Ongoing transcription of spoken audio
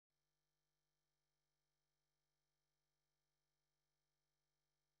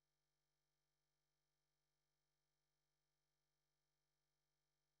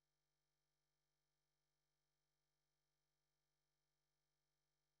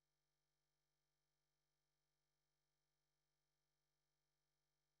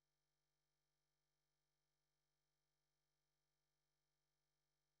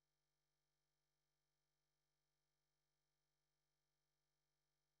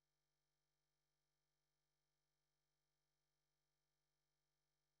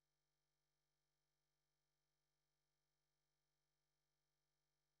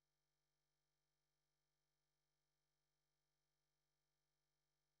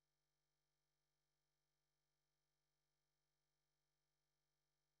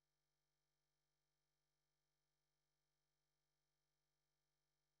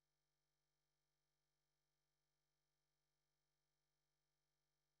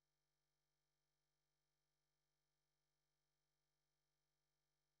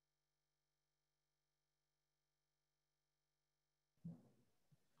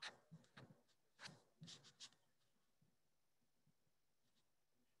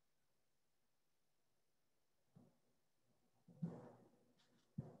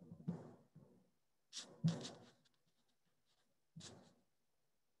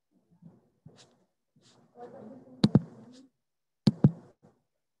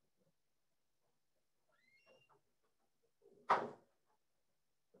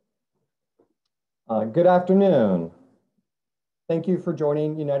Good afternoon. Thank you for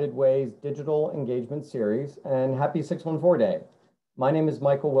joining United Way's Digital Engagement Series, and happy 614 Day. My name is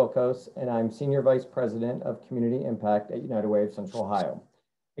Michael Wilkos, and I'm Senior Vice President of Community Impact at United Way of Central Ohio.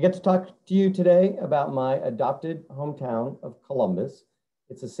 I get to talk to you today about my adopted hometown of Columbus.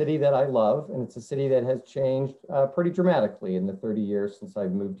 It's a city that I love, and it's a city that has changed pretty dramatically in the 30 years since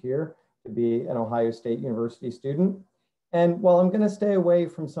I've moved here to be an Ohio State University student. And while I'm going to stay away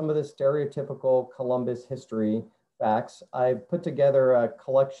from some of the stereotypical Columbus history facts, I've put together a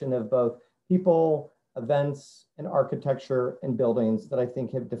collection of both people, events, and architecture and buildings that I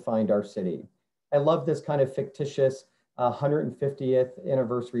think have defined our city. I love this kind of fictitious 150th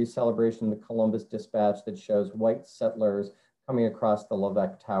anniversary celebration of the Columbus Dispatch that shows white settlers coming across the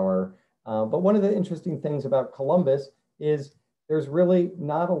Levesque Tower. But one of the interesting things about Columbus is there's really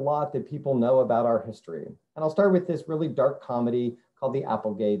not a lot that people know about our history. And I'll start with this really dark comedy called The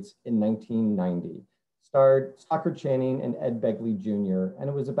Applegates in 1990. Starred Stockard Channing and Ed Begley Jr. And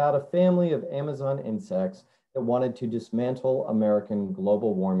it was about a family of Amazon insects that wanted to dismantle American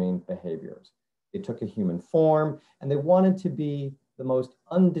global warming behaviors. They took a human form and they wanted to be the most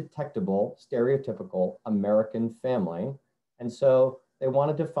undetectable, stereotypical American family. And so they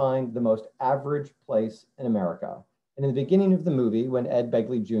wanted to find the most average place in America. And in the beginning of the movie, when Ed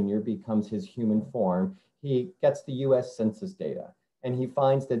Begley Jr. becomes his human form, he gets the US Census data. And he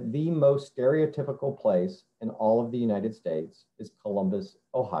finds that the most stereotypical place in all of the United States is Columbus,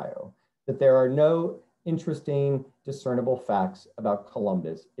 Ohio. That there are no interesting, discernible facts about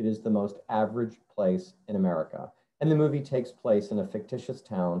Columbus. It is the most average place in America. And the movie takes place in a fictitious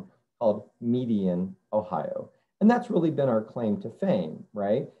town called Median, Ohio. And that's really been our claim to fame,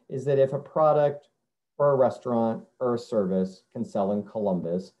 right? Is that if a product or a restaurant or a service can sell in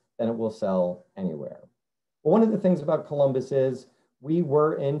Columbus, then it will sell anywhere. Well, one of the things about Columbus is we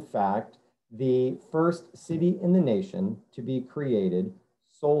were, in fact, the first city in the nation to be created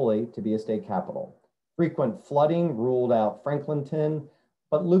solely to be a state capital. Frequent flooding ruled out Franklinton,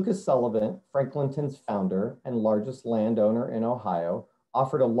 but Lucas Sullivan, Franklinton's founder and largest landowner in Ohio,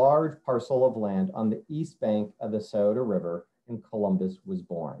 offered a large parcel of land on the east bank of the Scioto River, and Columbus was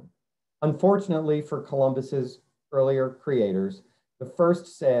born. Unfortunately for Columbus's earlier creators, the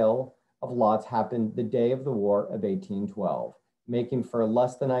first sale of lots happened the day of the War of 1812, making for a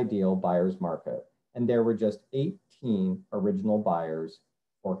less than ideal buyer's market. And there were just 18 original buyers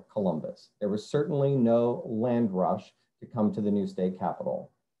for Columbus. There was certainly no land rush to come to the new state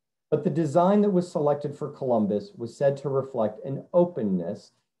capital. But the design that was selected for Columbus was said to reflect an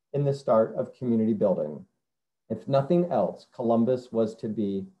openness in the start of community building. If nothing else, Columbus was to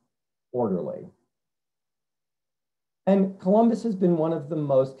be orderly. And Columbus has been one of the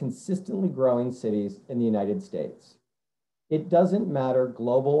most consistently growing cities in the United States. It doesn't matter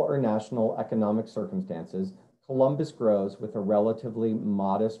global or national economic circumstances, Columbus grows with a relatively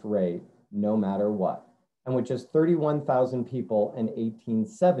modest rate, no matter what. And with just 31,000 people in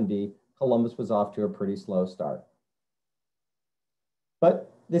 1870, Columbus was off to a pretty slow start. But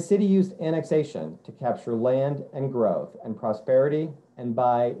the city used annexation to capture land and growth and prosperity. And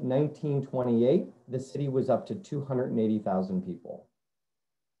by 1928, the city was up to 280,000 people.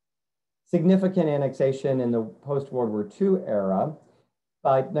 Significant annexation in the post-World War II era.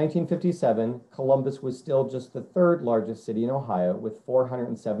 By 1957, Columbus was still just the third largest city in Ohio with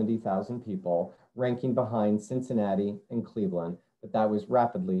 470,000 people, ranking behind Cincinnati and Cleveland, but that was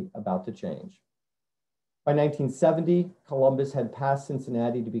rapidly about to change. By 1970, Columbus had passed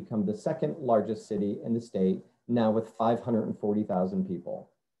Cincinnati to become the second largest city in the state, now with 540,000 people.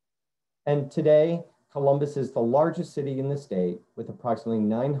 And today, Columbus is the largest city in the state with approximately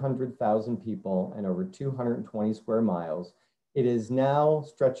 900,000 people and over 220 square miles. It is now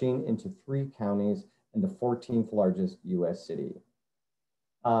stretching into 3 counties and the 14th largest US city.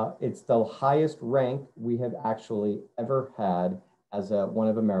 It's the highest rank we have actually ever had as one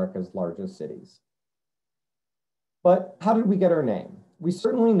of America's largest cities. But how did we get our name? We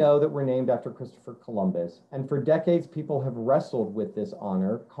certainly know that we're named after Christopher Columbus, and for decades, people have wrestled with this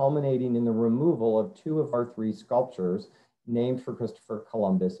honor, culminating in the removal of 2 of our 3 sculptures named for Christopher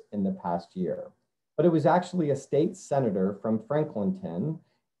Columbus in the past year. But it was actually a state senator from Franklinton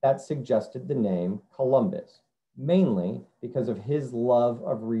that suggested the name Columbus, mainly because of his love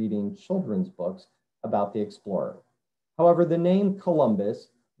of reading children's books about the explorer. However, the name Columbus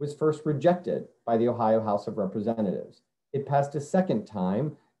was first rejected by the Ohio House of Representatives. It passed a second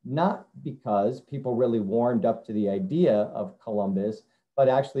time not because people really warmed up to the idea of Columbus, but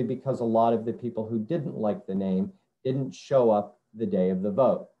actually because a lot of the people who didn't like the name didn't show up the day of the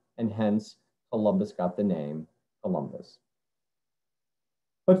vote, and hence Columbus got the name Columbus.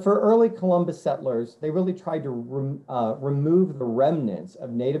 But for early Columbus settlers, they really tried to remove the remnants of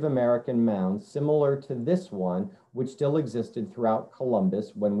Native American mounds similar to this one, which still existed throughout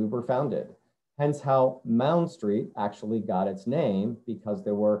Columbus when we were founded. Hence how Mound Street actually got its name, because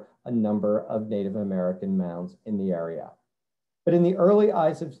there were a number of Native American mounds in the area. But in the early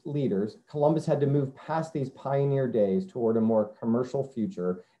eyes of leaders, Columbus had to move past these pioneer days toward a more commercial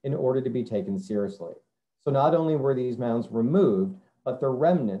future in order to be taken seriously. So not only were these mounds removed, but the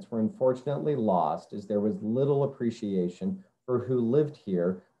remnants were unfortunately lost, as there was little appreciation for who lived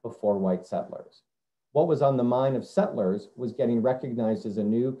here before white settlers. What was on the mind of settlers was getting recognized as a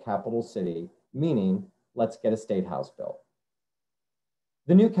new capital city, meaning let's get a state house built.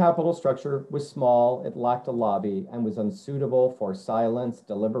 The new capital structure was small, it lacked a lobby, and was unsuitable for silence,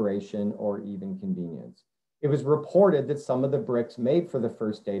 deliberation, or even convenience. It was reported that some of the bricks made for the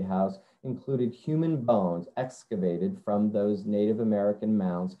first state house included human bones excavated from those Native American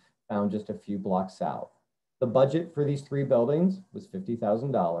mounds found just a few blocks south. The budget for these 3 buildings was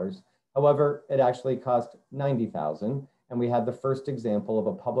 $50,000. However, it actually cost $90,000, and we had the first example of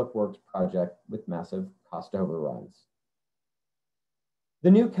a public works project with massive cost overruns.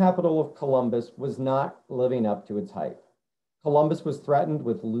 The new capital of Columbus was not living up to its hype. Columbus was threatened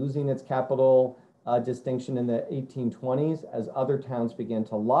with losing its capital distinction in the 1820s as other towns began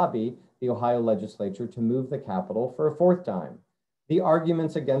to lobby the Ohio legislature to move the capital for a 4th time. The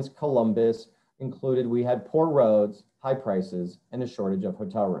arguments against Columbus included we had poor roads, high prices, and a shortage of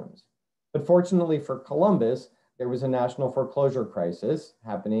hotel rooms. But fortunately for Columbus, there was a national foreclosure crisis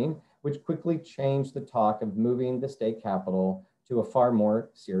happening, which quickly changed the talk of moving the state capital to a far more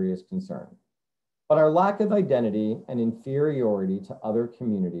serious concern. But our lack of identity and inferiority to other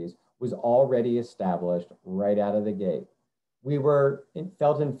communities was already established right out of the gate. We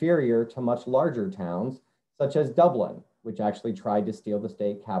felt inferior to much larger towns, such as Dublin, which actually tried to steal the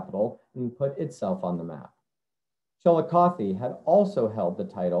state capital and put itself on the map. Chillicothe had also held the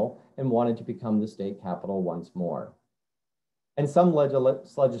title and wanted to become the state capital once more. And some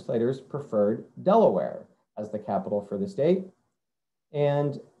legislators preferred Delaware as the capital for the state,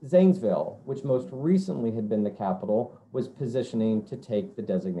 and Zanesville, which most recently had been the capital, was positioning to take the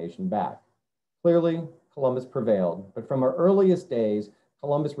designation back. Clearly, Columbus prevailed, but from our earliest days,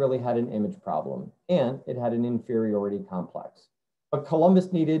 Columbus really had an image problem, and it had an inferiority complex. But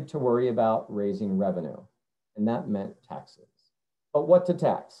Columbus needed to worry about raising revenue, and that meant taxes. But what to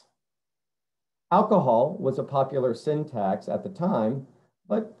tax? Alcohol was a popular sin tax at the time,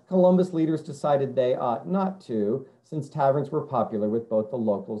 but Columbus leaders decided they ought not to, since taverns were popular with both the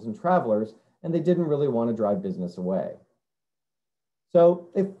locals and travelers, and they didn't really want to drive business away. So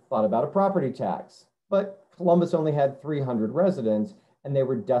they thought about a property tax, but Columbus only had 300 residents, and they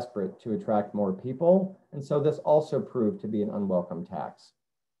were desperate to attract more people, and so this also proved to be an unwelcome tax.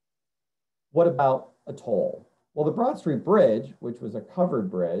 What about a toll? Well, the Broad Street Bridge, which was a covered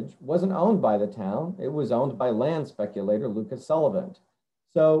bridge, wasn't owned by the town. It was owned by land speculator Lucas Sullivan.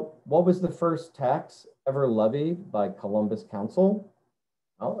 So what was the first tax ever levied by Columbus Council?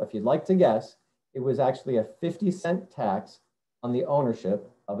 Well, if you'd like to guess, it was actually a 50-cent tax on the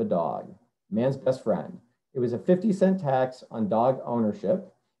ownership of a dog, man's best friend. It was a 50-cent tax on dog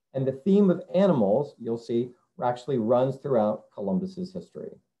ownership, and the theme of animals, you'll see, actually runs throughout Columbus's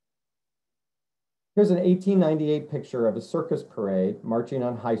history. Here's an 1898 picture of a circus parade marching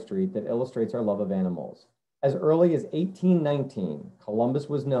on High Street that illustrates our love of animals. As early as 1819, Columbus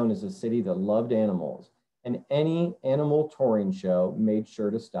was known as a city that loved animals, and any animal touring show made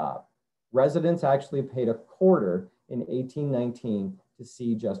sure to stop. Residents actually paid a quarter in 1819 to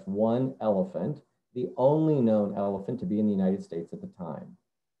see just one elephant, the only known elephant to be in the United States at the time.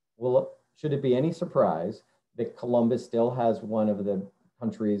 Well, should it be any surprise that Columbus still has one of the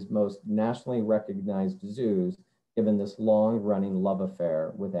country's most nationally recognized zoos, given this long-running love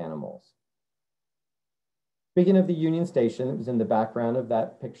affair with animals? Speaking of the Union Station, it was in the background of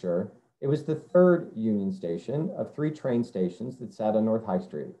that picture. It was the 3rd Union Station of 3 train stations that sat on North High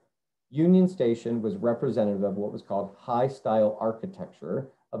Street. Union Station was representative of what was called high-style architecture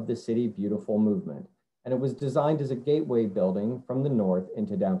of the City Beautiful movement, and it was designed as a gateway building from the north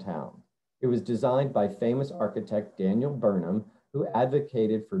into downtown. It was designed by famous architect Daniel Burnham, who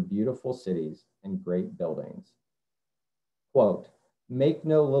advocated for beautiful cities and great buildings. Quote, "Make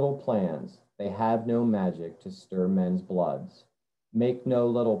no little plans, they have no magic to stir men's bloods. Make no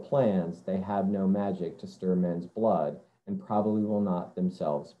little plans, they have no magic to stir men's blood. and probably will not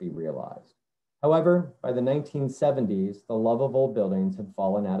themselves be realized. However, by the 1970s, the love of old buildings had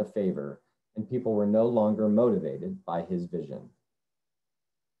fallen out of favor, and people were no longer motivated by his vision.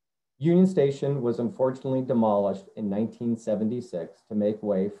 Union Station was unfortunately demolished in 1976 to make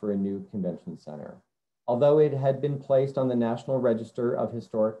way for a new convention center. Although it had been placed on the National Register of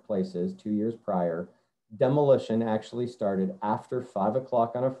Historic Places 2 years prior, demolition actually started after 5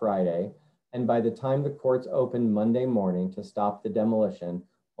 o'clock on a Friday, and by the time the courts opened Monday morning to stop the demolition,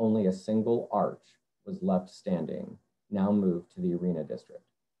 only a single arch was left standing, now moved to the Arena District.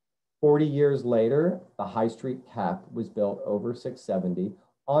 40 years later, the High Street Cap was built over 670,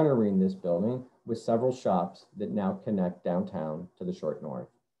 honoring this building with several shops that now connect downtown to the short north.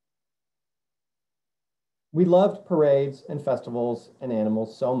 We loved parades and festivals and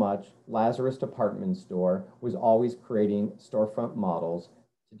animals so much, Lazarus Department Store was always creating storefront models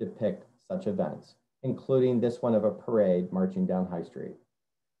to depict such events, including this one of a parade marching down High Street.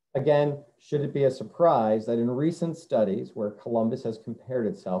 Again, should it be a surprise that in recent studies where Columbus has compared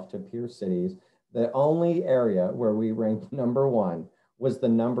itself to peer cities, the only area where we ranked #1 was the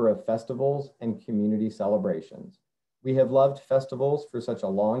number of festivals and community celebrations. We have loved festivals for such a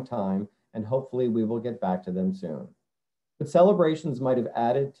long time, and hopefully we will get back to them soon. But celebrations might have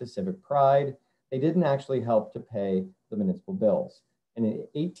added to civic pride. They didn't actually help to pay the municipal bills. And in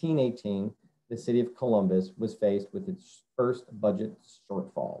 1818, the city of Columbus was faced with its first budget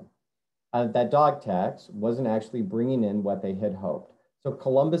shortfall. That dog tax wasn't actually bringing in what they had hoped. So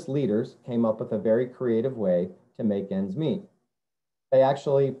Columbus leaders came up with a very creative way to make ends meet. They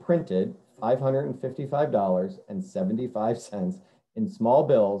actually printed $555.75 in small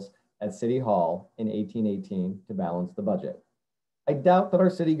bills at City Hall in 1818 to balance the budget. I doubt that our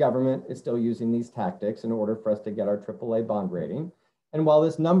city government is still using these tactics in order for us to get our AAA bond rating. And while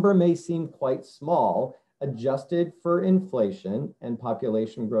this number may seem quite small, adjusted for inflation and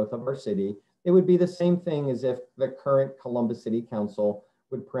population growth of our city, it would be the same thing as if the current Columbus City Council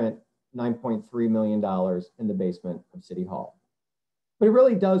would print $9.3 million in the basement of City Hall. But it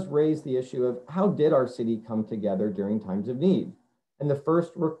really does raise the issue of how did our city come together during times of need? And the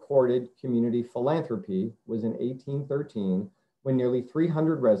first recorded community philanthropy was in 1813, when nearly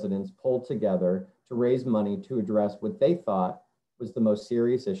 300 residents pulled together to raise money to address what they thought was the most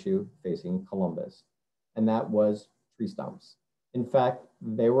serious issue facing Columbus, and that was tree stumps. In fact,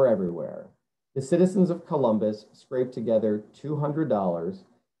 they were everywhere. The citizens of Columbus scraped together $200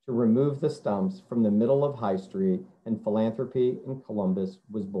 to remove the stumps from the middle of High Street, and philanthropy in Columbus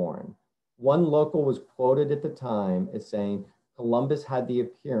was born. One local was quoted at the time as saying, Columbus had the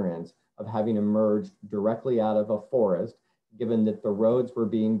appearance of having emerged directly out of a forest, given that the roads were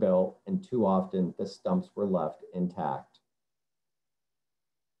being built and too often the stumps were left intact.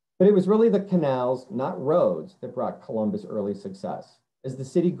 But it was really the canals, not roads, that brought Columbus early success. As the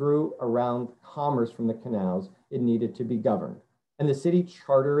city grew around commerce from the canals, it needed to be governed. And the city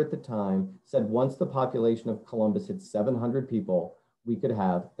charter at the time said once the population of Columbus hit 700 people, we could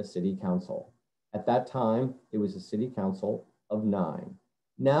have a city council. At that time, it was a city council of 9.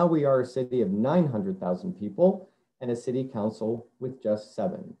 Now we are a city of 900,000 people and a city council with just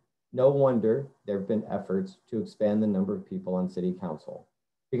 7. No wonder there have been efforts to expand the number of people on city council,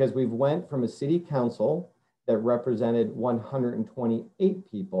 because we've went from a city council that represented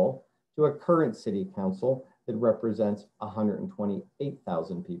 128 people to a current city council that represents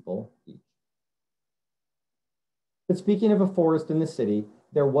 128,000 people each. But speaking of a forest in the city,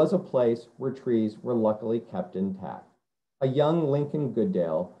 there was a place where trees were luckily kept intact. A young Lincoln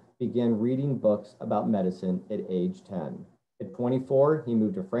Goodale began reading books about medicine at age 10. At 24, he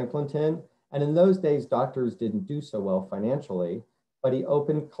moved to Franklinton, and in those days, doctors didn't do so well financially, but he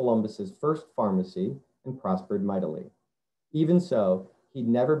opened Columbus's first pharmacy and prospered mightily. Even so, he'd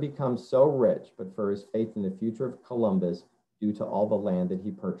never become so rich but for his faith in the future of Columbus due to all the land that he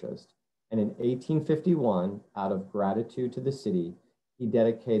purchased. And in 1851, out of gratitude to the city, he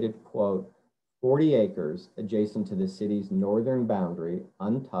dedicated, quote, 40 acres adjacent to the city's northern boundary,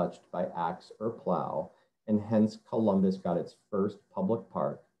 untouched by axe or plow, and hence Columbus got its first public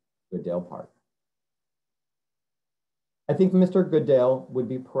park, Goodale Park. I think Mr. Goodale would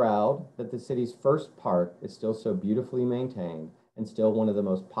be proud that the city's first park is still so beautifully maintained and still one of the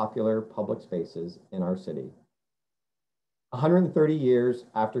most popular public spaces in our city. 130 years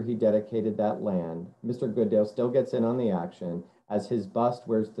after he dedicated that land, Mr. Goodale still gets in on the action as his bust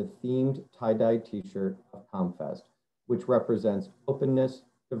wears the themed tie-dye t-shirt of ComFest, which represents openness,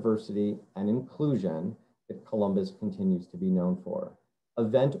 diversity, and inclusion that Columbus continues to be known for.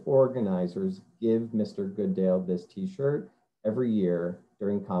 Event organizers give Mr. Goodale this t-shirt every year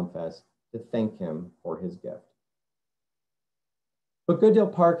during ComFest to thank him for his gift. But Goodale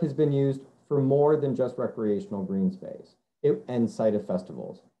Park has been used for more than just recreational green space and site of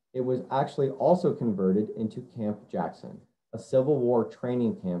festivals. It was actually also converted into Camp Jackson, a Civil War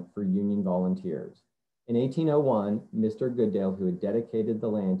training camp for Union volunteers. In 1801, Mr. Goodale, who had dedicated the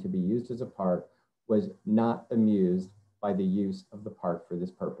land to be used as a park, was not amused by the use of the park for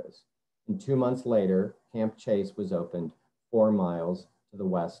this purpose. And 2 months later, Camp Chase was opened 4 miles to the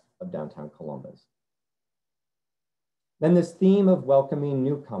west of downtown Columbus. Then this theme of welcoming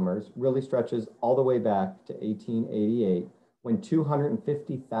newcomers really stretches all the way back to 1888, when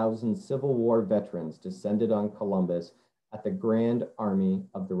 250,000 Civil War veterans descended on Columbus at the Grand Army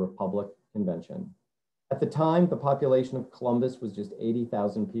of the Republic Convention. At the time, the population of Columbus was just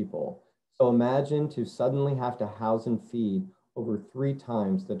 80,000 people. So imagine to suddenly have to house and feed over 3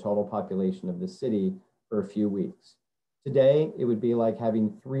 times the total population of the city for a few weeks. Today, it would be like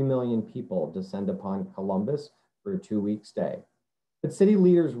having 3 million people descend upon Columbus for a 2-week stay. But city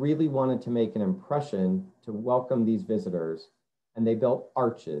leaders really wanted to make an impression to welcome these visitors, and they built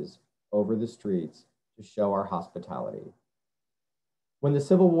arches over the streets to show our hospitality. When the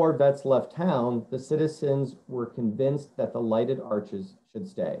Civil War vets left town, the citizens were convinced that the lighted arches should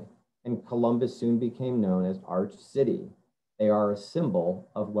stay, and Columbus soon became known as Arch City. They are a symbol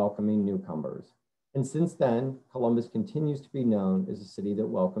of welcoming newcomers. And since then, Columbus continues to be known as a city that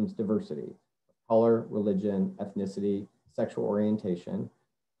welcomes diversity, color, religion, ethnicity, sexual orientation.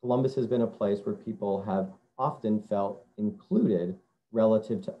 Columbus has been a place where people have often felt included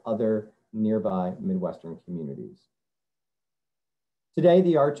relative to other nearby Midwestern communities. Today,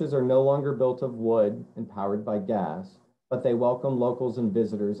 the arches are no longer built of wood and powered by gas, but they welcome locals and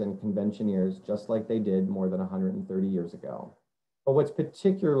visitors and conventioneers just like they did more than 130 years ago. But what's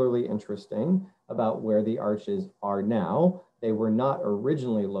particularly interesting about where the arches are now, they were not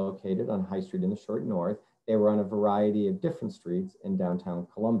originally located on High Street in the short north. They were on a variety of different streets in downtown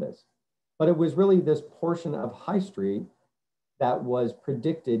Columbus. But it was really this portion of High Street that was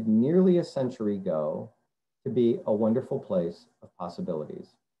predicted nearly a century ago to be a wonderful place of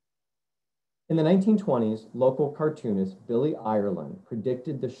possibilities. In the 1920s, local cartoonist Billy Ireland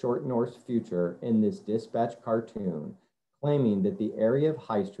predicted the short north's future in this dispatch cartoon, claiming that the area of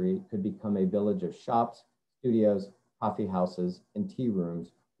High Street could become a village of shops, studios, coffee houses, and tea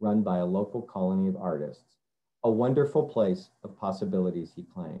rooms run by a local colony of artists. A wonderful place of possibilities, he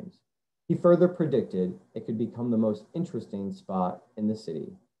claims. He further predicted it could become the most interesting spot in the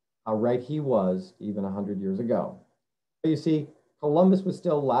city. How right he was even 100 years ago. But you see, Columbus was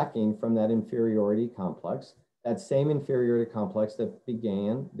still lacking from that inferiority complex, that same inferiority complex that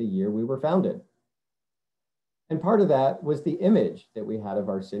began the year we were founded. And part of that was the image that we had of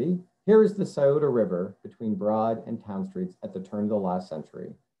our city. Here is the Scioto River between Broad and Town Streets at the turn of the last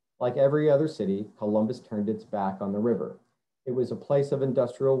century. Like every other city, Columbus turned its back on the river. It was a place of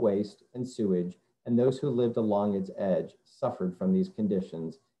industrial waste and sewage, and those who lived along its edge suffered from these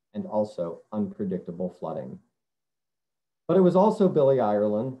conditions and also unpredictable flooding. But it was also Billy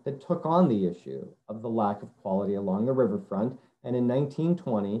Ireland that took on the issue of the lack of quality along the riverfront, and in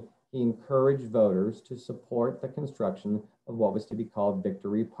 1920, he encouraged voters to support the construction of what was to be called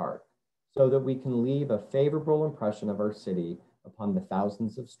Victory Park, so that we can leave a favorable impression of our city upon the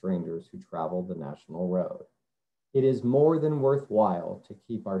thousands of strangers who travel the National Road. It is more than worthwhile to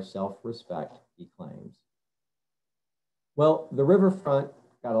keep our self-respect, he claims. Well, the riverfront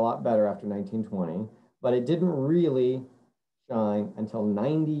got a lot better after 1920, but it didn't really shine until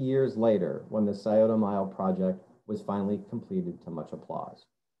 90 years later when the Scioto Mile project was finally completed to much applause.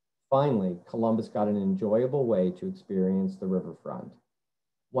 Finally, Columbus got an enjoyable way to experience the riverfront,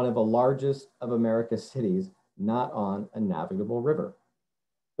 one of the largest of America's cities not on a navigable river.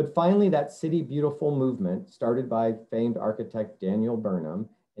 But finally, that City Beautiful movement, started by famed architect Daniel Burnham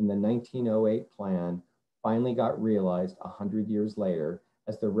in the 1908 plan, finally got realized 100 years later,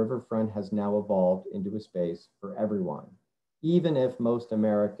 as the riverfront has now evolved into a space for everyone. Even if most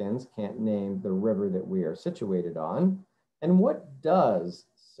Americans can't name the river that we are situated on. And what does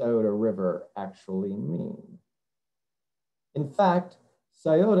Scioto River actually mean? In fact,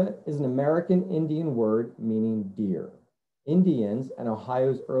 Scioto is an American Indian word meaning deer. Indians and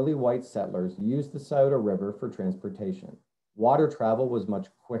Ohio's early white settlers used the Scioto River for transportation. Water travel was much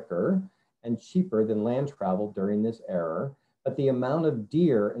quicker and cheaper than land travel during this era, but the amount of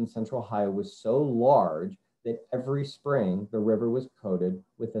deer in central Ohio was so large that every spring the river was coated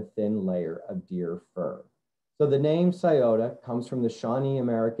with a thin layer of deer fur. So the name Scioto comes from the Shawnee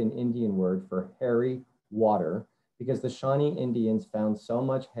American Indian word for hairy water, because the Shawnee Indians found so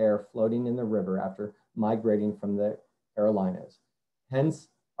much hair floating in the river after migrating from the Carolinas. Hence,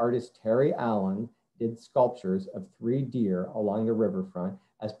 artist Terry Allen did sculptures of 3 deer along the riverfront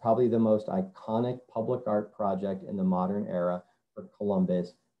as probably the most iconic public art project in the modern era for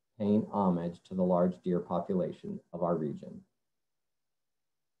Columbus, paying homage to the large deer population of our region.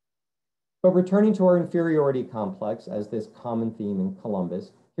 But returning to our inferiority complex as this common theme in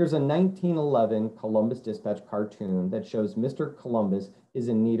Columbus, here's a 1911 Columbus Dispatch cartoon that shows Mr. Columbus is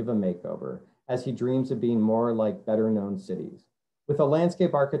in need of a makeover as he dreams of being more like better known cities. With a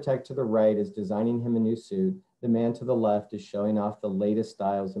landscape architect to the right is designing him a new suit, the man to the left is showing off the latest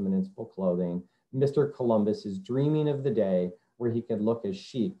styles in municipal clothing. Mr. Columbus is dreaming of the day where he could look as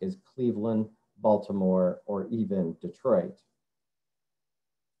chic as Cleveland, Baltimore, or even Detroit.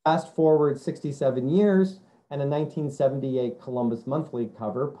 Fast forward 67 years, and a 1978 Columbus Monthly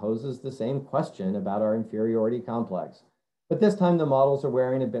cover poses the same question about our inferiority complex. But this time the models are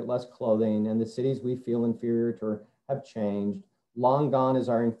wearing a bit less clothing, and the cities we feel inferior to have changed. Long gone is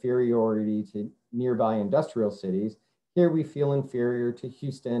our inferiority to nearby industrial cities. Here we feel inferior to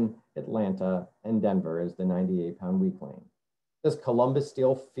Houston, Atlanta, and Denver as the 98-pound weakling. Does Columbus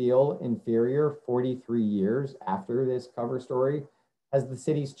still feel inferior 43 years after this cover story? Has the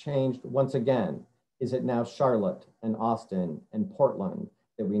cities changed once again? Is it now Charlotte and Austin and Portland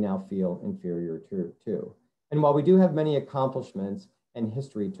that we now feel inferior to? And while we do have many accomplishments and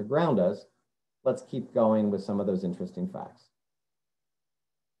history to ground us, let's keep going with some of those interesting facts.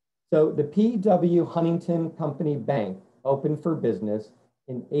 So the P.W. Huntington Company Bank opened for business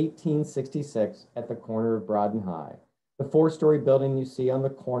in 1866 at the corner of Broad and High. The 4-story building you see on the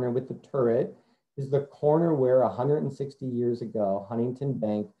corner with the turret is the corner where 160 years ago, Huntington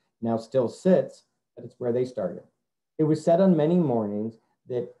Bank now still sits, but it's where they started. It was said on many mornings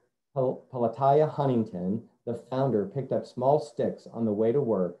that Pelatiah Huntington, the founder, picked up small sticks on the way to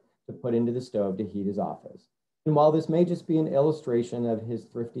work to put into the stove to heat his office. And while this may just be an illustration of his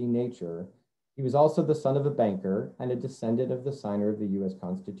thrifty nature, he was also the son of a banker and a descendant of the signer of the US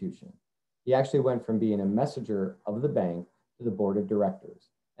Constitution. He actually went from being a messenger of the bank to the board of directors,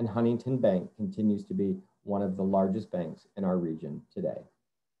 and Huntington Bank continues to be one of the largest banks in our region today.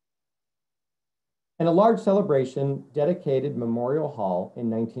 And a large celebration dedicated Memorial Hall in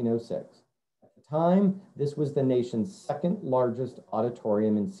 1906. At the time, this was the nation's 2nd largest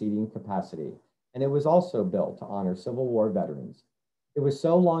auditorium in seating capacity, and it was also built to honor Civil War veterans. It was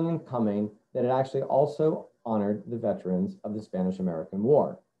so long in coming that it actually also honored the veterans of the Spanish-American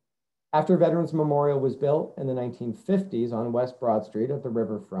War. After Veterans Memorial was built in the 1950s on West Broad Street at the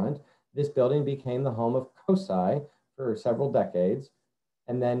riverfront, this building became the home of COSI for several decades,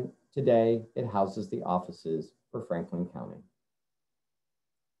 and then today it houses the offices for Franklin County.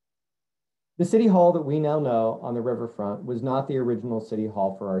 The city hall that we now know on the riverfront was not the original city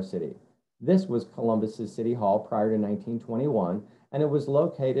hall for our city. This was Columbus's city hall prior to 1921, and it was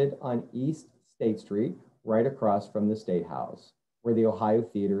located on East State Street, right across from the State House, where the Ohio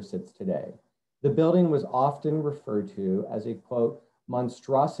Theater sits today. The building was often referred to as a, quote,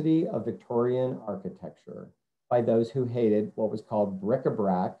 monstrosity of Victorian architecture by those who hated what was called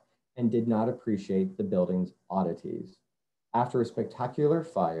bric-a-brac and did not appreciate the building's oddities. After a spectacular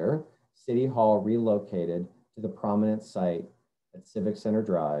fire, City Hall relocated to the prominent site at Civic Center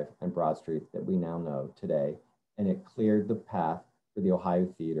Drive and Broad Street that we now know today, and it cleared the path for the Ohio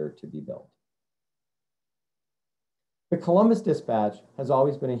Theater to be built. The Columbus Dispatch has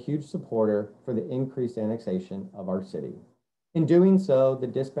always been a huge supporter for the increased annexation of our city. In doing so, the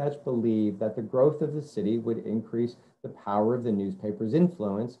Dispatch believed that the growth of the city would increase the power of the newspaper's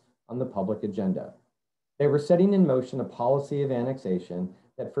influence on the public agenda. They were setting in motion a policy of annexation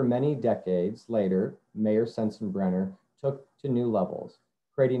that for many decades later, Mayor Sensenbrenner took to new levels,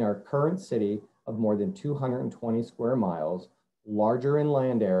 creating our current city of more than 220 square miles, larger in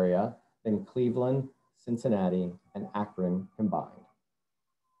land area than Cleveland, Cincinnati, and Akron combined.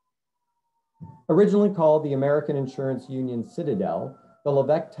 Originally called the American Insurance Union Citadel, the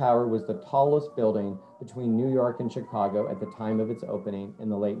Levesque Tower was the tallest building between New York and Chicago at the time of its opening in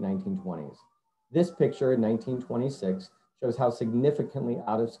the late 1920s. This picture in 1926 shows how significantly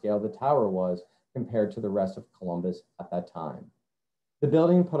out of scale the tower was compared to the rest of Columbus at that time. The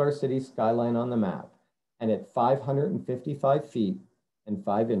building put our city's skyline on the map, and at 555 feet and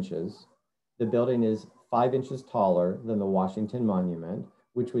 5 inches, the building is 5 inches taller than the Washington Monument,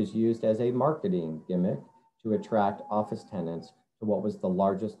 which was used as a marketing gimmick to attract office tenants to what was the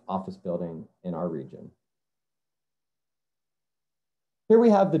largest office building in our region. Here we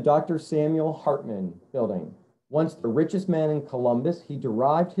have the Dr. Samuel Hartman building. Once the richest man in Columbus, he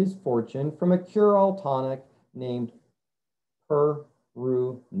derived his fortune from a cure-all tonic named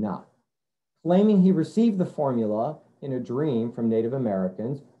Per-ru-na. Claiming he received the formula in a dream from Native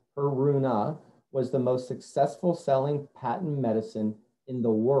Americans, Per-ru-na was the most successful selling patent medicine in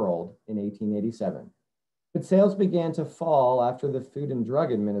the world in 1887. But sales began to fall after the Food and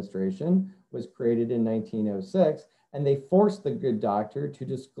Drug Administration was created in 1906, and they forced the good doctor to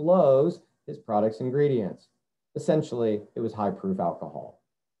disclose his product's ingredients. Essentially, it was high-proof alcohol.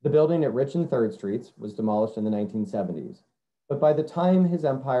 The building at Rich and Third Streets was demolished in the 1970s. But by the time his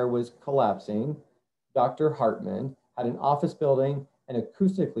empire was collapsing, Dr. Hartman had an office building, an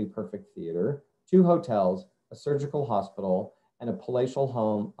acoustically perfect theater, 2 hotels, a surgical hospital, and a palatial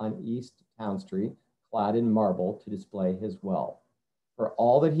home on East Town Street, clad in marble to display his wealth. For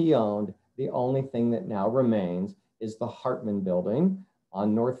all that he owned, the only thing that now remains is the Hartman Building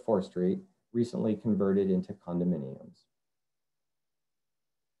on North 4th Street, recently converted into condominiums.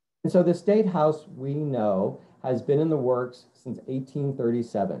 And so the State House, we know, has been in the works since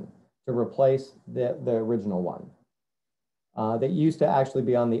 1837 to replace the original one that used to actually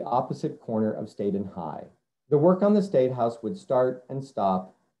be on the opposite corner of State and High. The work on the State House would start and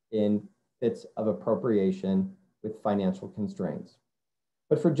stop in fits of appropriation with financial constraints.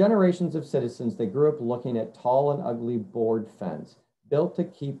 But for generations of citizens, they grew up looking at tall and ugly board fence built to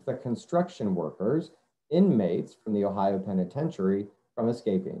keep the construction workers, inmates from the Ohio Penitentiary, from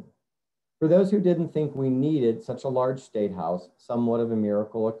escaping. For those who didn't think we needed such a large state house, somewhat of a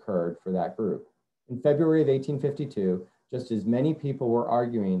miracle occurred for that group. In February of 1852, just as many people were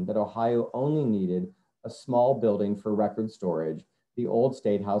arguing that Ohio only needed a small building for record storage, the old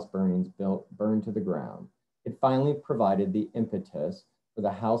state house burnings burned to the ground. It finally provided the impetus for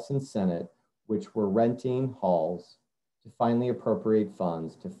the House and Senate, which were renting halls, to finally appropriate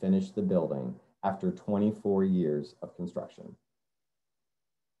funds to finish the building after 24 years of construction.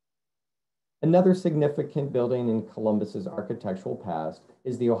 Another significant building in Columbus's architectural past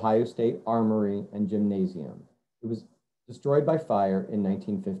is the Ohio State Armory and Gymnasium. It was destroyed by fire in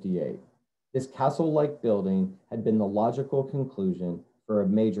 1958. This castle-like building had been the logical conclusion for a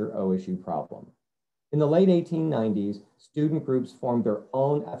major OSU problem. In the late 1890s, student groups formed their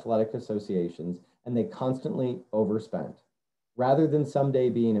own athletic associations, and they constantly overspent. Rather than someday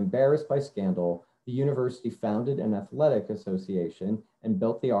being embarrassed by scandal, the university founded an athletic association and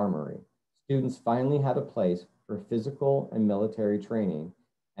built the Armory. Students finally had a place for physical and military training,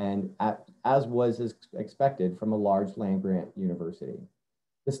 and as was expected from a large land-grant university.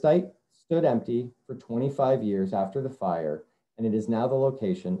 The site stood empty for 25 years after the fire, and it is now the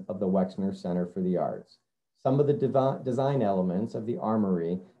location of the Wexner Center for the Arts. Some of the design elements of the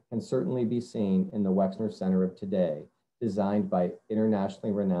Armory can certainly be seen in the Wexner Center of today, designed by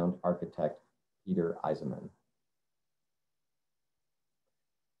internationally renowned architect Peter Eisenman.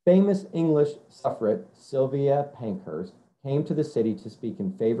 Famous English suffragette Sylvia Pankhurst came to the city to speak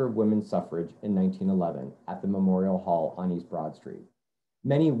in favor of women's suffrage in 1911 at the Memorial Hall on East Broad Street.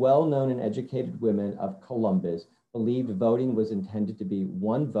 Many well-known and educated women of Columbus believed voting was intended to be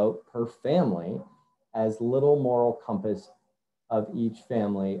one vote per family, as little moral compass of each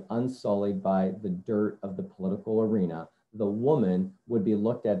family unsullied by the dirt of the political arena. The woman would be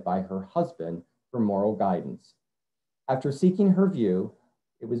looked at by her husband for moral guidance. After seeking her view,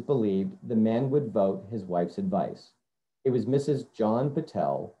 it was believed the man would vote his wife's advice. It was Mrs. John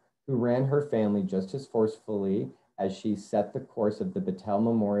Battelle who ran her family just as forcefully as she set the course of the Battelle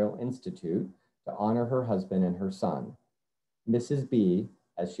Memorial Institute to honor her husband and her son. Mrs. B,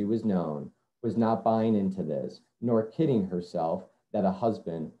 as she was known, was not buying into this, nor kidding herself that a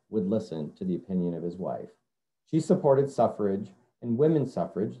husband would listen to the opinion of his wife. She supported suffrage, and women's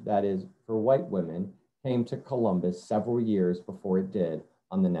suffrage, that is, for white women, came to Columbus several years before it did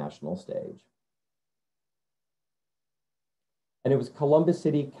on the national stage. And it was Columbus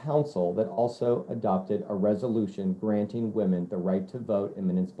City Council that also adopted a resolution granting women the right to vote in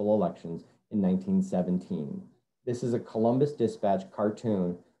municipal elections in 1917. This is a Columbus Dispatch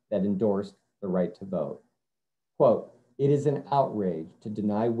cartoon that endorsed the right to vote. Quote, "It is an outrage to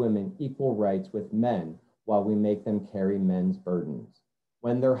deny women equal rights with men while we make them carry men's burdens.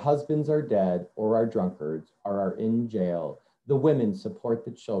 When their husbands are dead or are drunkards or are in jail, the women support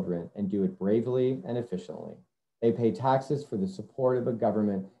the children and do it bravely and efficiently. They pay taxes for the support of a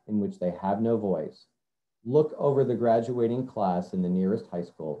government in which they have no voice. Look over the graduating class in the nearest high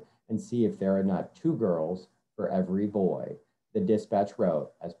school and see if there are not 2 girls for every boy," the Dispatch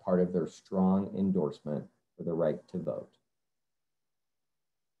wrote as part of their strong endorsement for the right to vote.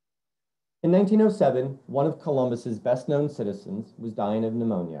 In 1907, one of Columbus's best-known citizens was dying of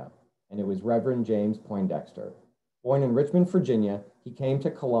pneumonia, and it was Reverend James Poindexter. Born in Richmond, Virginia, he came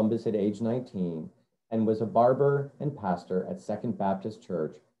to Columbus at age 19 and was a barber and pastor at Second Baptist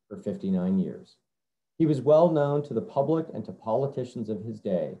Church for 59 years. He was well known to the public and to politicians of his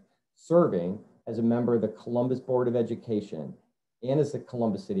day, serving as a member of the Columbus Board of Education, and as a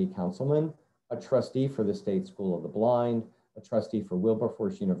Columbus City Councilman, a trustee for the State School of the Blind, a trustee for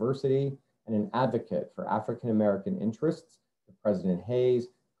Wilberforce University, and an advocate for African American interests with President Hayes,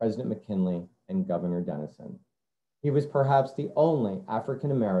 President McKinley, and Governor Dennison. He was perhaps the only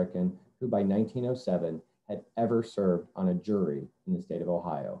African American who by 1907 had ever served on a jury in the state of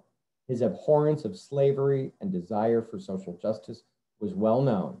Ohio. His abhorrence of slavery and desire for social justice was well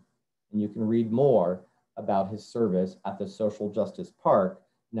known, and you can read more about his service at the Social Justice Park,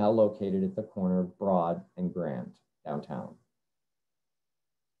 now located at the corner of Broad and Grant, downtown.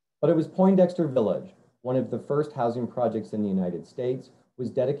 But it was Poindexter Village, one of the first housing projects in the United States, was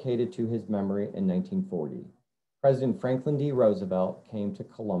dedicated to his memory in 1940. President Franklin D. Roosevelt came to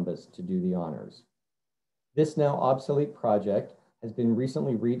Columbus to do the honors. This now obsolete project has been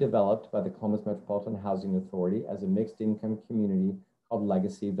recently redeveloped by the Columbus Metropolitan Housing Authority as a mixed income community called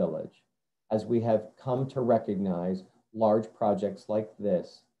Legacy Village. As we have come to recognize, large projects like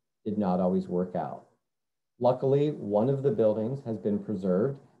this did not always work out. Luckily, one of the buildings has been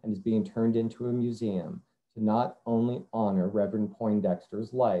preserved and is being turned into a museum to not only honor Reverend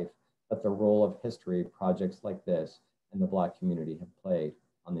Poindexter's life, but the role of history projects like this and the Black community have played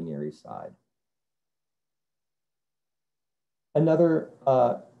on the Near East Side. Another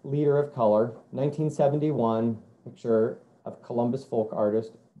leader of color, 1971, picture of Columbus folk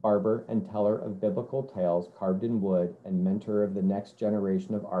artist, barber, and teller of biblical tales carved in wood and mentor of the next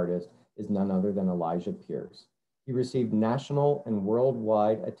generation of artists is none other than Elijah Pierce. He received national and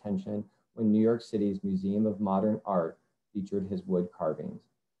worldwide attention when New York City's Museum of Modern Art featured his wood carvings.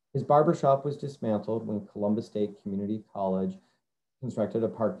 His barbershop was dismantled when Columbus State Community College constructed a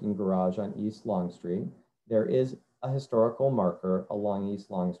parking garage on East Long Street. There is a historical marker along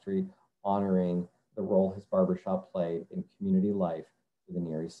East Long Street honoring the role his barbershop played in community life for the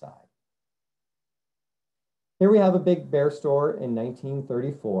Near East Side. Here we have a Big Bear store in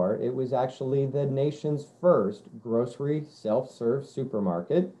 1934. It was actually the nation's first grocery self-serve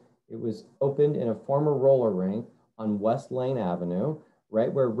supermarket. It was opened in a former roller rink on West Lane Avenue,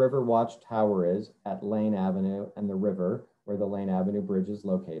 right where Riverwatch Tower is at Lane Avenue and the river where the Lane Avenue Bridge is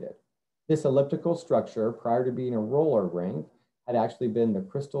located. This elliptical structure, prior to being a roller rink, had actually been the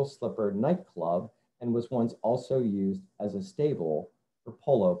Crystal Slipper nightclub and was once also used as a stable for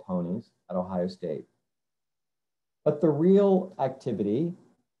polo ponies at Ohio State. But the real activity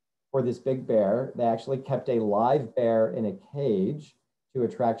for this Big Bear, they actually kept a live bear in a cage to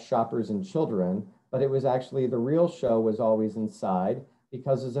attract shoppers and children, but it was actually the real show was always inside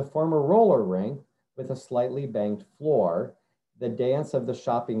because as a former roller rink with a slightly banked floor, the dance of the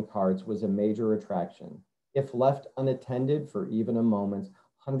shopping carts was a major attraction. If left unattended for even a moment,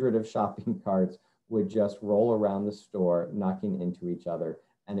 hundreds of shopping carts would just roll around the store, knocking into each other.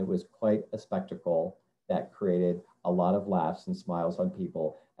 And it was quite a spectacle that created a lot of laughs and smiles on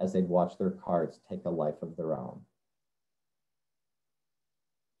people as they'd watch their carts take a life of their own.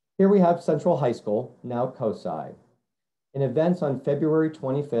 Here we have Central High School, now COSI. In events on February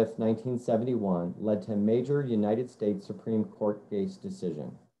 25th, 1971, led to a major United States Supreme Court case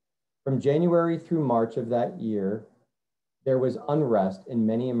decision. From January through March of that year, there was unrest in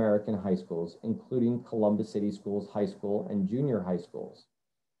many American high schools, including Columbus City Schools High School and junior high schools,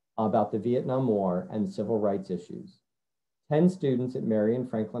 about the Vietnam War and civil rights issues. 10 students at Marion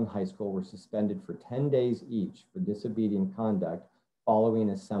Franklin High School were suspended for 10 days each for disobedient conduct following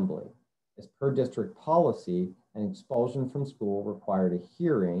assembly. As per district policy, an expulsion from school required a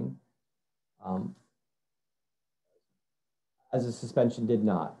hearing, as a suspension did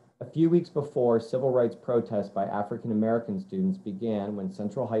not. A few weeks before, civil rights protests by African American students began when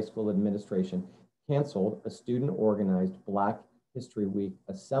Central High School administration canceled a student-organized Black History Week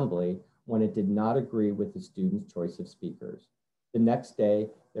assembly when it did not agree with the students' choice of speakers. The next day,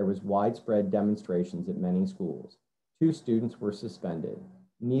 there was widespread demonstrations at many schools. 2 students were suspended.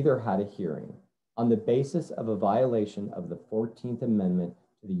 Neither had a hearing. On the basis of a violation of the 14th Amendment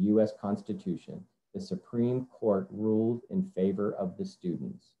to the US Constitution, the Supreme Court ruled in favor of the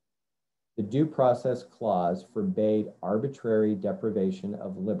students. The Due Process Clause forbade arbitrary deprivation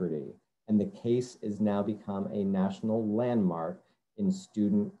of liberty, and the case has now become a national landmark in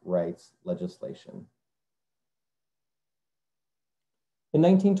student rights legislation. In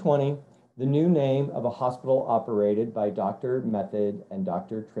 1920, the new name of a hospital operated by Dr. Method and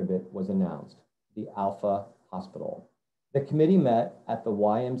Dr. Tribbitt was announced, the Alpha Hospital. The committee met at the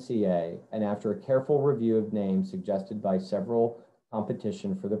YMCA, and after a careful review of names suggested by several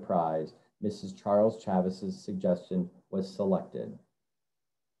competition for the prize, Mrs. Charles Chavis's suggestion was selected.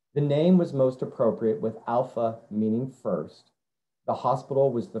 The name was most appropriate with alpha meaning first. The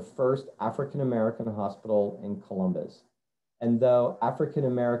hospital was the first African-American hospital in Columbus. And though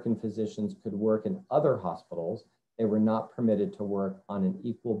African-American physicians could work in other hospitals, they were not permitted to work on an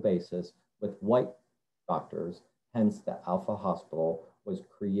equal basis with white doctors. Hence, the Alpha Hospital was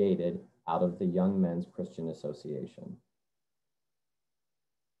created out of the Young Men's Christian Association.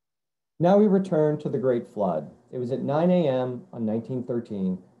 Now we return to the Great Flood. It was at 9 a.m. on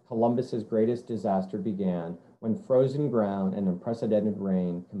 1913, Columbus's greatest disaster began when frozen ground and unprecedented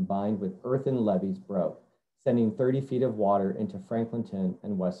rain combined with earthen levees broke, sending 30 feet of water into Franklinton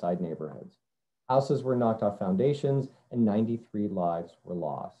and West Side neighborhoods. Houses were knocked off foundations and 93 lives were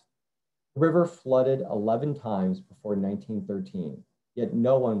lost. The river flooded 11 times before 1913, yet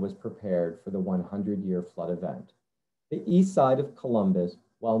no one was prepared for the 100-year flood event. The east side of Columbus,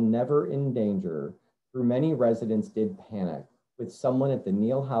 while never in danger, through many residents did panic, with someone at the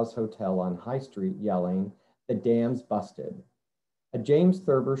Neal House Hotel on High Street yelling, "The dam's busted." A James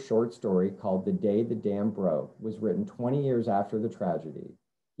Thurber short story called The Day the Dam Broke was written 20 years after the tragedy.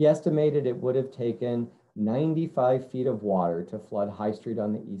 He estimated it would have taken 95 feet of water to flood High Street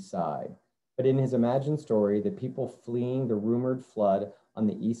on the east side. But in his imagined story, the people fleeing the rumored flood on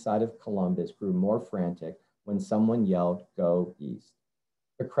the east side of Columbus grew more frantic when someone yelled, "Go east."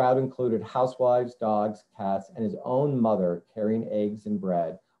 The crowd included housewives, dogs, cats, and his own mother carrying eggs and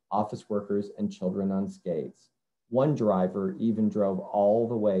bread, office workers, and children on skates. One driver even drove all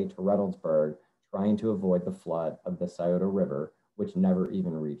the way to Reynoldsburg, trying to avoid the flood of the Scioto River, which never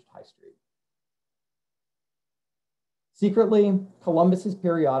even reached High Street. Secretly, Columbus has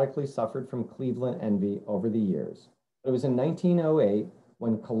periodically suffered from Cleveland envy over the years. But it was in 1908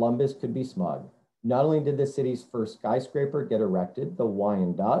 when Columbus could be smug. Not only did the city's first skyscraper get erected, the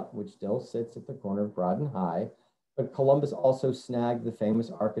Wyandotte, which still sits at the corner of Broad and High, but Columbus also snagged the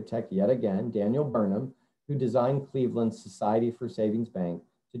famous architect yet again, Daniel Burnham, who designed Cleveland's Society for Savings Bank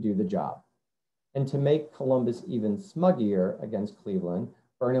to do the job. And to make Columbus even smuggier against Cleveland,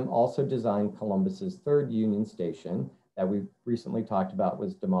 Burnham also designed Columbus's third Union Station that we recently talked about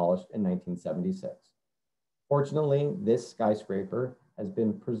was demolished in 1976. Fortunately, this skyscraper has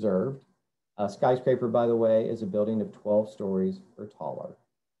been preserved. A skyscraper, by the way, is a building of 12 stories or taller.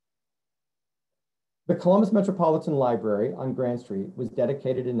 The Columbus Metropolitan Library on Grand Street was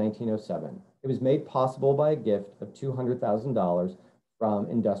dedicated in 1907. It was made possible by a gift of $200,000 from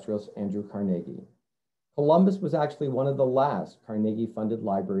industrialist Andrew Carnegie. Columbus was actually one of the last Carnegie-funded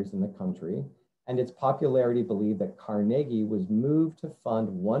libraries in the country, and its popularity believed that Carnegie was moved to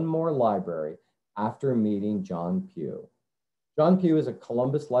fund one more library after meeting John Pugh. John Pugh is a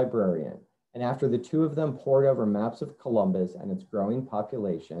Columbus librarian, and after the two of them pored over maps of Columbus and its growing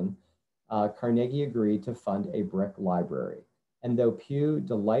population, Carnegie agreed to fund a brick library. And though Pugh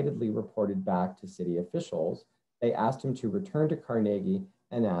delightedly reported back to city officials, they asked him to return to Carnegie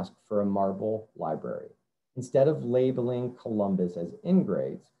and ask for a marble library. Instead of labeling Columbus as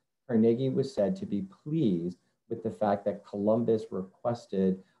ingrates, Carnegie was said to be pleased with the fact that Columbus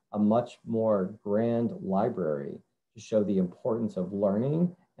requested a much more grand library to show the importance of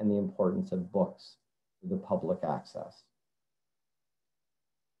learning and the importance of books to the public access.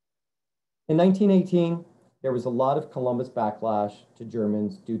 In 1918, there was a lot of Columbus backlash to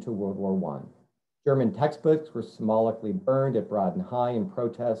Germans due to World War I. German textbooks were symbolically burned at Broad and High in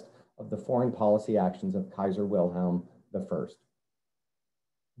protest of the foreign policy actions of Kaiser Wilhelm I.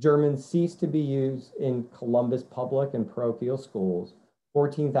 German ceased to be used in Columbus public and parochial schools.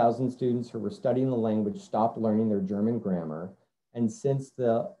 14,000 students who were studying the language stopped learning their German grammar. And since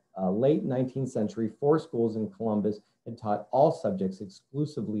the late 19th century, 4 schools in Columbus had taught all subjects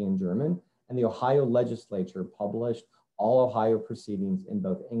exclusively in German, and the Ohio legislature published all Ohio proceedings in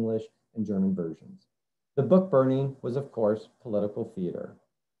both English and German versions. The book burning was, of course, political theater.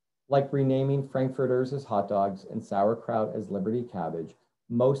 Like renaming Frankfurters as hot dogs and sauerkraut as Liberty cabbage,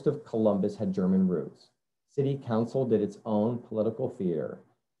 most of Columbus had German roots. City council did its own political theater,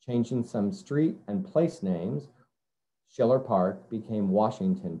 changing some street and place names. Schiller Park became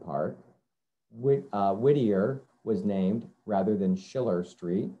Washington Park. Whittier was named rather than Schiller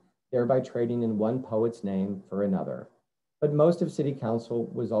Street, thereby trading in one poet's name for another. But most of city council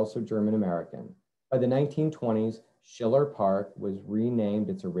was also German American. By the 1920s, Schiller Park was renamed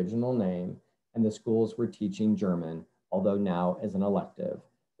its original name, and the schools were teaching German, although now as an elective.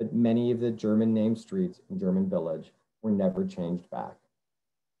 But many of the German named streets in German Village were never changed back.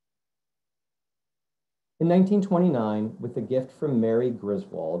 In 1929, with a gift from Mary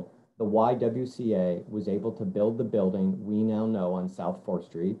Griswold, the YWCA was able to build the building we now know on South 4th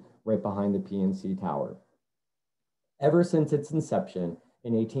Street, right behind the PNC Tower. Ever since its inception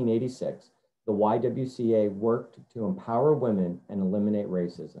in 1886, the YWCA worked to empower women and eliminate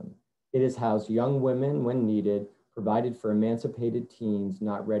racism. It has housed young women when needed, provided for emancipated teens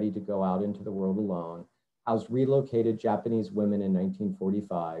not ready to go out into the world alone, housed relocated Japanese women in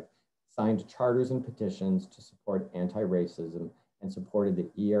 1945, signed charters and petitions to support anti-racism, and supported the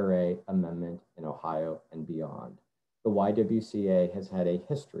ERA amendment in Ohio and beyond. The YWCA has had a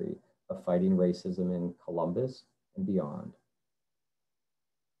history of fighting racism in Columbus and beyond.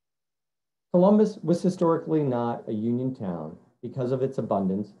 Columbus was historically not a union town because of its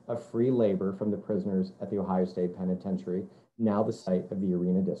abundance of free labor from the prisoners at the Ohio State Penitentiary, now the site of the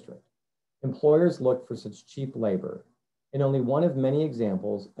Arena District. Employers looked for such cheap labor. In only one of many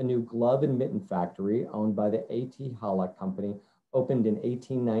examples, a new glove and mitten factory owned by the A.T. Halleck Company opened in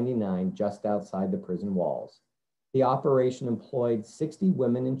 1899 just outside the prison walls. The operation employed 60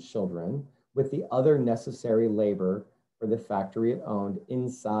 women and children with the other necessary labor for the factory it owned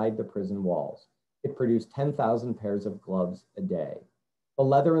inside the prison walls. It produced 10,000 pairs of gloves a day. The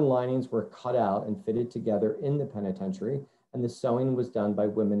leather and linings were cut out and fitted together in the penitentiary, and the sewing was done by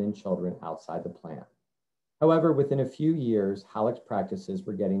women and children outside the plant. However, within a few years, Halleck's practices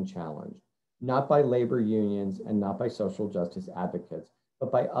were getting challenged, not by labor unions and not by social justice advocates,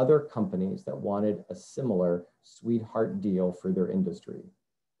 but by other companies that wanted a similar sweetheart deal for their industry.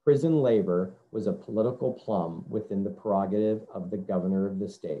 Prison labor was a political plum within the prerogative of the governor of the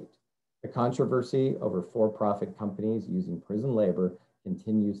state. The controversy over for-profit companies using prison labor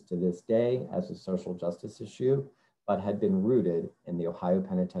continues to this day as a social justice issue, but had been rooted in the Ohio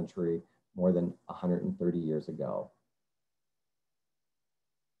Penitentiary more than 130 years ago.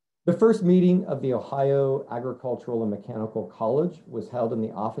 The first meeting of the Ohio Agricultural and Mechanical College was held in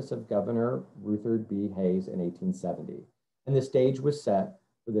the office of Governor Rutherford B. Hayes in 1870, and the stage was set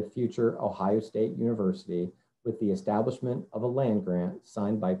for the future Ohio State University with the establishment of a land grant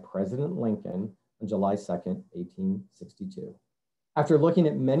signed by President Lincoln on July 2nd, 1862. After looking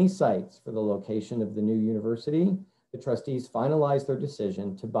at many sites for the location of the new university, the trustees finalized their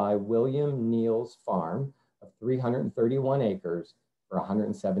decision to buy William Neal's farm of 331 acres for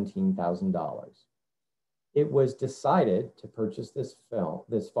 $117,000. It was decided to purchase this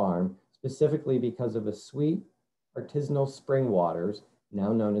farm specifically because of a sweet artisanal spring waters,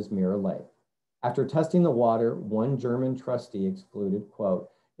 now known as Mirror Lake. After testing the water, one German trustee excluded, quote,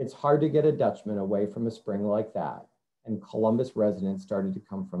 "It's hard to get a Dutchman away from a spring like that." And Columbus residents started to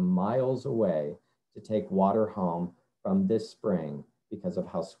come from miles away to take water home from this spring because of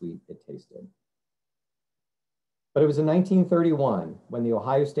how sweet it tasted. But it was in 1931 when the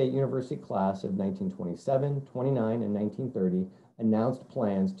Ohio State University class of 1927, 29, and 1930 announced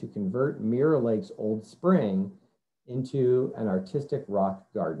plans to convert Mirror Lake's old spring into an artistic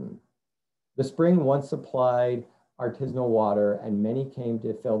rock garden. The spring once supplied artisanal water and many came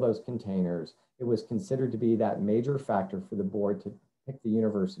to fill those containers. It was considered to be that major factor for the board to pick the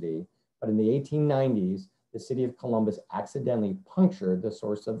university. But in the 1890s, the city of Columbus accidentally punctured the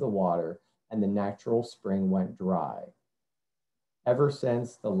source of the water and the natural spring went dry. Ever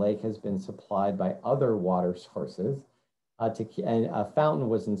since, the lake has been supplied by other water sources and a fountain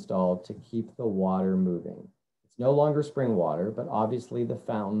was installed to keep the water moving. It's no longer spring water, but obviously the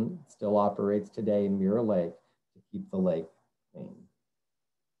fountain still operates today in Mirror Lake to keep the lake clean.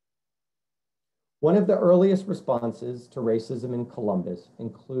 One of the earliest responses to racism in Columbus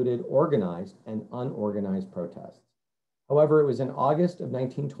included organized and unorganized protests. However, it was in August of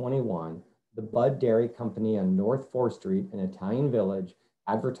 1921, the Bud Dairy Company on North 4th Street in Italian Village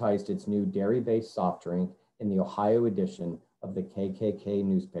advertised its new dairy-based soft drink in the Ohio edition of the KKK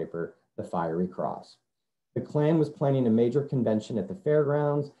newspaper, The Fiery Cross. The Klan was planning a major convention at the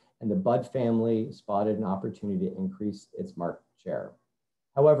fairgrounds, and the Bud family spotted an opportunity to increase its market share.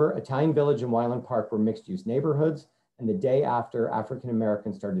 However, Italian Village and Wyland Park were mixed-use neighborhoods, and the day after, African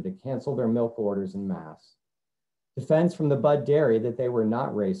Americans started to cancel their milk orders en masse. Defense from the Bud Dairy that they were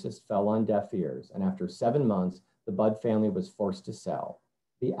not racist fell on deaf ears, and after 7 months, the Bud family was forced to sell.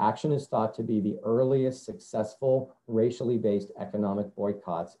 The action is thought to be the earliest successful racially based economic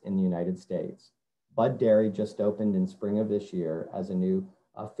boycotts in the United States. Bud Dairy just opened in spring of this year as a new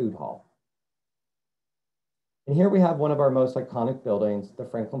food hall. And here we have one of our most iconic buildings, the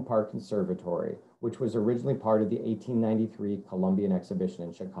Franklin Park Conservatory, which was originally part of the 1893 Columbian Exhibition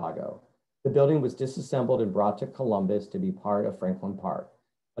in Chicago. The building was disassembled and brought to Columbus to be part of Franklin Park,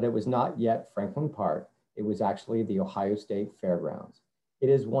 but it was not yet Franklin Park. It was actually the Ohio State Fairgrounds. It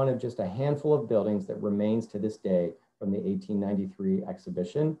is one of just a handful of buildings that remains to this day from the 1893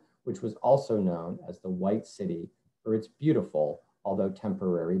 exhibition, which was also known as the White City for its beautiful, although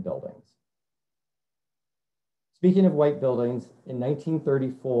temporary buildings. Speaking of white buildings, in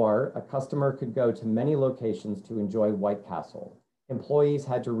 1934, a customer could go to many locations to enjoy White Castle. Employees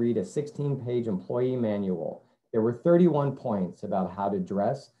had to read a 16-page employee manual. There were 31 points about how to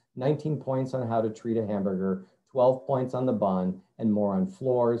dress, 19 points on how to treat a hamburger, 12 points on the bun, and more on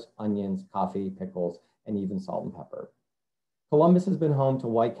floors, onions, coffee, pickles, and even salt and pepper. Columbus has been home to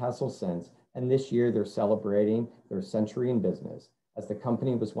White Castle since, and this year they're celebrating their century in business, as the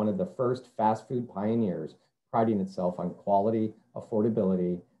company was one of the first fast food pioneers, priding itself on quality,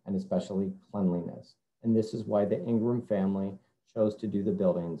 affordability, and especially cleanliness. And this is why the Ingram family chose to do the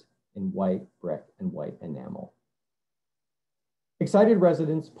buildings in white brick and white enamel. Excited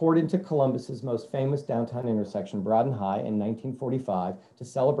residents poured into Columbus's most famous downtown intersection, Broad and High, in 1945 to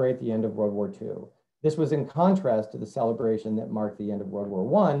celebrate the end of World War II. This was in contrast to the celebration that marked the end of World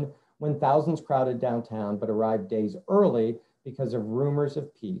War I, when thousands crowded downtown but arrived days early because of rumors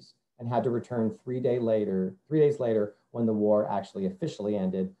of peace and had to return 3 days later when the war actually officially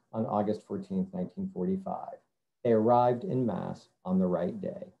ended on August 14, 1945. They arrived en masse on the right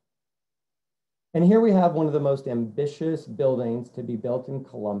day. And here we have one of the most ambitious buildings to be built in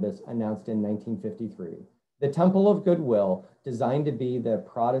Columbus, announced in 1953. The Temple of Goodwill, designed to be the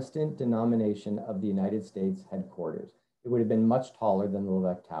Protestant denomination of the United States headquarters. It would have been much taller than the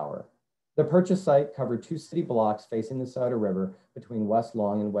Levesque Tower. The purchase site covered 2 city blocks facing the Scioto River between West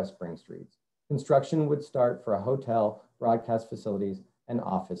Long and West Spring Streets. Construction would start for a hotel, broadcast facilities, and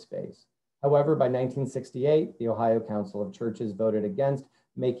office space. However, by 1968, the Ohio Council of Churches voted against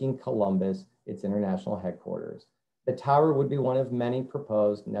making Columbus its international headquarters. The tower would be one of many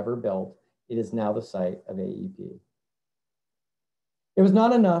proposed, never built. It is now the site of AEP. It was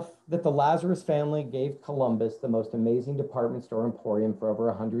not enough that the Lazarus family gave Columbus the most amazing department store emporium for over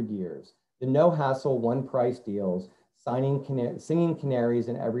 100 years. The no-hassle, one-price deals, singing canaries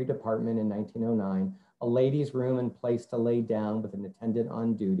in every department in 1909, a ladies' room and place to lay down with an attendant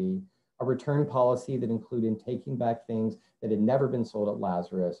on duty, a return policy that included taking back things that had never been sold at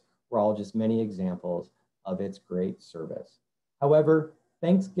Lazarus, were all just many examples of its great service. However,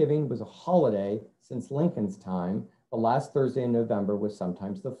 Thanksgiving was a holiday since Lincoln's time. The last Thursday in November was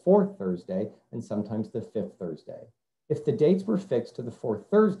sometimes the 4th Thursday and sometimes the 5th Thursday. If the dates were fixed to the 4th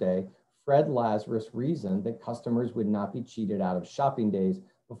Thursday, Fred Lazarus reasoned that customers would not be cheated out of shopping days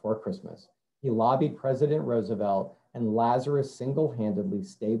before Christmas. He lobbied President Roosevelt, and Lazarus single-handedly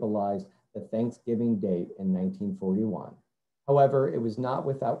stabilized the Thanksgiving date in 1941. However, it was not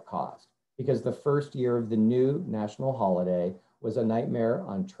without cost, because the first year of the new national holiday was a nightmare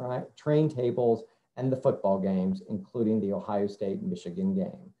on train tables and the football games, including the Ohio State-Michigan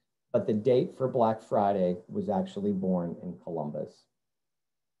game. But the date for Black Friday was actually born in Columbus.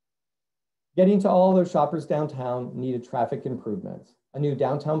 Getting to all those shoppers downtown needed traffic improvements. A new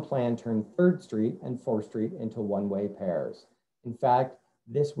downtown plan turned 3rd Street and 4th Street into one-way pairs. In fact,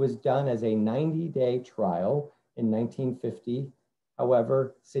 this was done as a 90-day trial in 1950.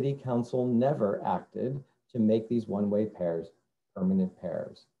 However, City Council never acted to make these one-way pairs permanent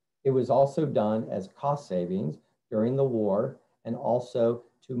pairs. It was also done as cost savings during the war and also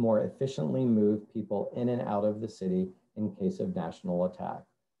to more efficiently move people in and out of the city in case of national attack.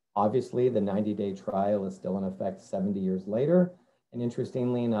 Obviously, the 90-day trial is still in effect 70 years later. And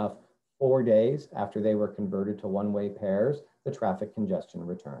interestingly enough, 4 days after they were converted to one-way pairs, the traffic congestion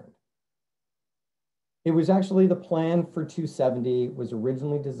returned. It was actually the plan for 270 was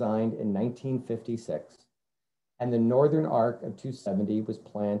originally designed in 1956. And the northern arc of 270 was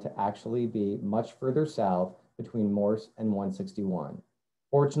planned to actually be much further south between Morse and 161.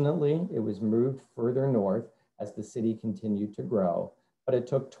 Fortunately, it was moved further north as the city continued to grow, but it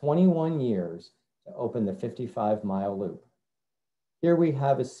took 21 years to open the 55-mile loop. Here we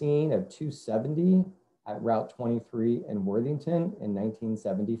have a scene of 270 at Route 23 in Worthington in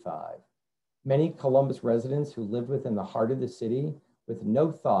 1975. Many Columbus residents who lived within the heart of the city with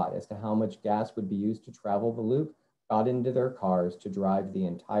no thought as to how much gas would be used to travel the loop, got into their cars to drive the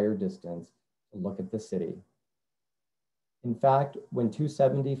entire distance to look at the city. In fact, when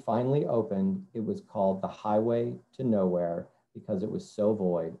 270 finally opened, it was called the Highway to Nowhere because it was so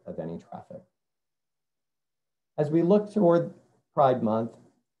void of any traffic. As we look toward Pride Month,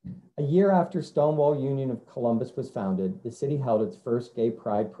 a year after Stonewall Union of Columbus was founded, the city held its first Gay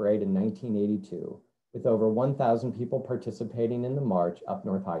Pride Parade in 1982, with over 1,000 people participating in the march up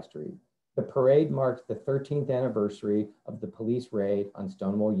North High Street. The parade marked the 13th anniversary of the police raid on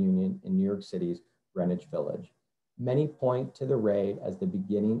Stonewall Union in New York City's Greenwich Village. Many point to the raid as the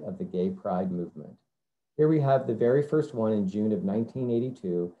beginning of the Gay Pride movement. Here we have the very first one in June of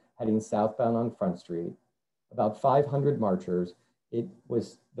 1982, heading southbound on Front Street. About 500 marchers. It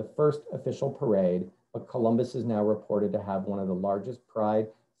was the first official parade but Columbus is now reported to have one of the largest pride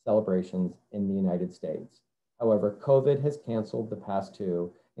celebrations in the United States. However, COVID has canceled the past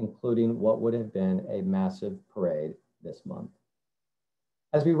two, including what would have been a massive parade this month.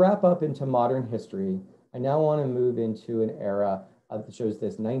 As we wrap up into modern history, I now want to move into an era that shows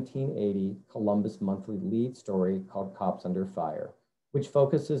this 1980 Columbus Monthly lead story called Cops Under Fire, which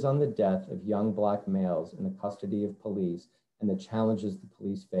focuses on the death of young Black males in the custody of police and the challenges the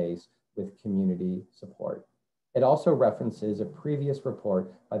police face with community support. It also references a previous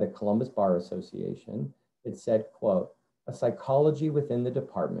report by the Columbus Bar Association. It said, quote, "A psychology within the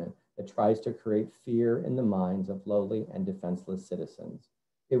department that tries to create fear in the minds of lowly and defenseless citizens."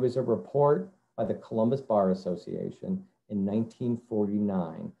 It was a report by the Columbus Bar Association in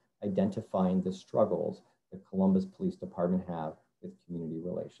 1949, identifying the struggles the Columbus Police Department have with community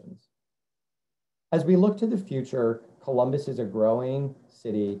relations. As we look to the future, Columbus is a growing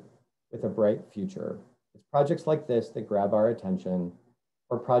city with a bright future. It's projects like this that grab our attention,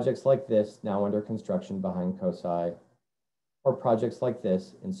 or projects like this now under construction behind COSI, or projects like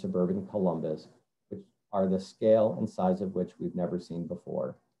this in suburban Columbus, which are the scale and size of which we've never seen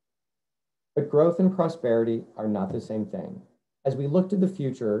before. But growth and prosperity are not the same thing. As we look to the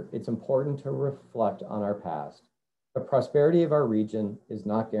future, it's important to reflect on our past. The prosperity of our region is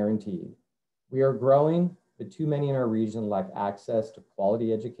not guaranteed. We are growing, but too many in our region lack access to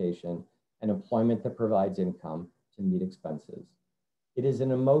quality education and employment that provides income to meet expenses. It is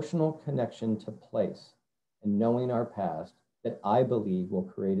an emotional connection to place and knowing our past that I believe will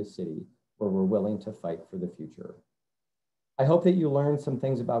create a city where we're willing to fight for the future. I hope that you learned some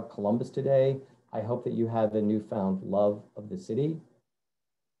things about Columbus today. I hope that you have a newfound love of the city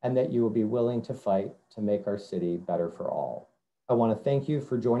and that you will be willing to fight to make our city better for all. I want to thank you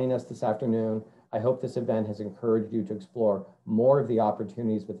for joining us this afternoon. I hope this event has encouraged you to explore more of the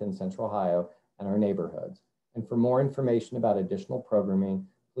opportunities within Central Ohio and our neighborhoods. And for more information about additional programming,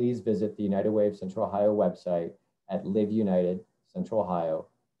 please visit the United Way of Central Ohio website at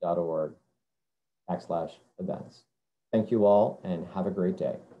liveunitedcentralohio.org/events. Thank you all and have a great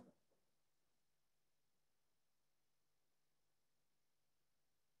day.